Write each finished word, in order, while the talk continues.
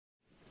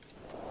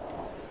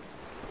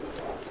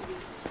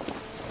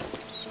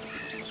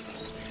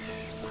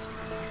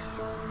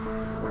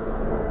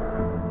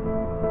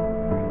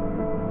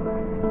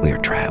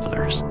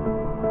travelers,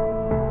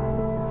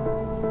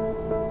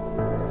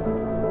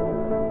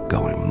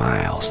 going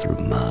miles through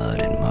mud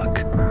and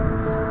muck.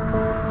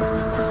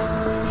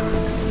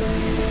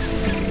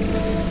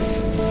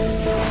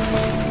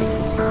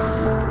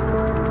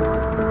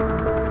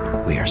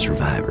 We are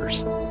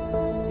survivors,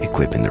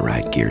 equipping the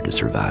right gear to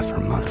survive for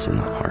months in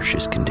the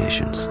harshest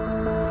conditions.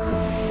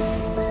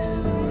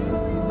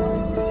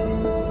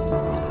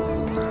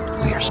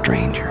 We are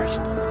strangers,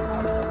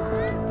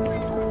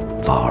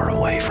 far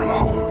away from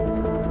home.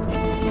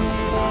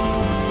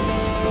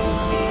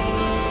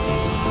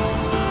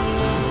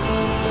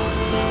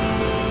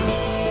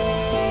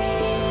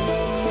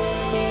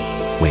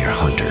 We are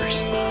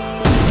hunters,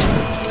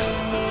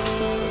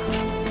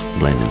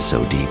 blending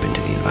so deep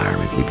into the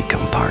environment we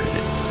become part of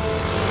it.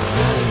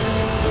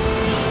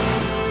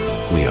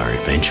 We are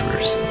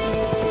adventurers,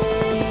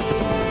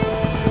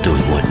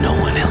 doing what no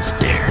one else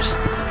dares.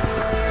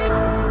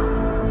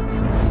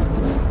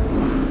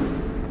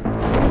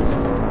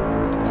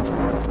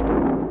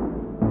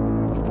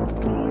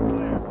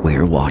 We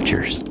are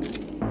watchers,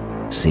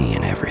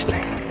 seeing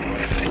everything,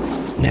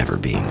 never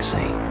being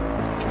seen,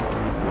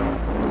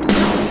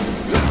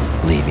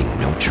 leaving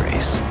no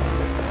trace.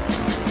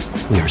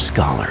 We are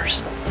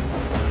scholars,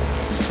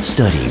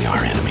 studying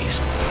our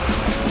enemies,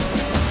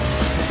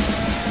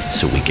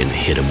 so we can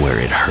hit them where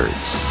it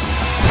hurts.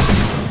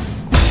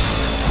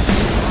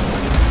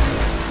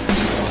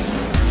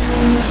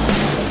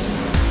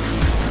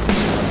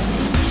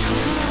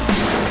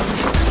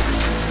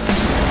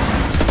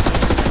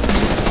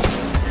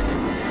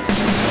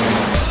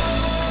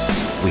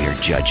 We are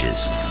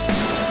judges,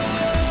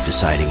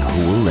 deciding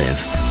who will live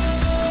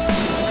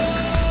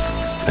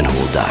and who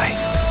will die.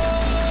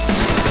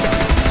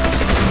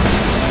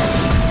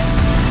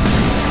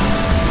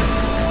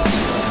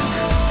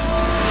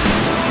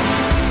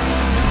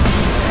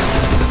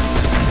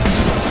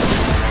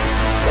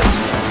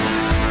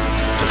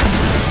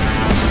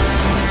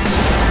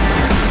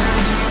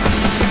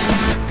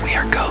 We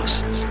are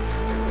ghosts,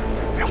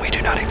 and we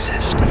do not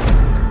exist.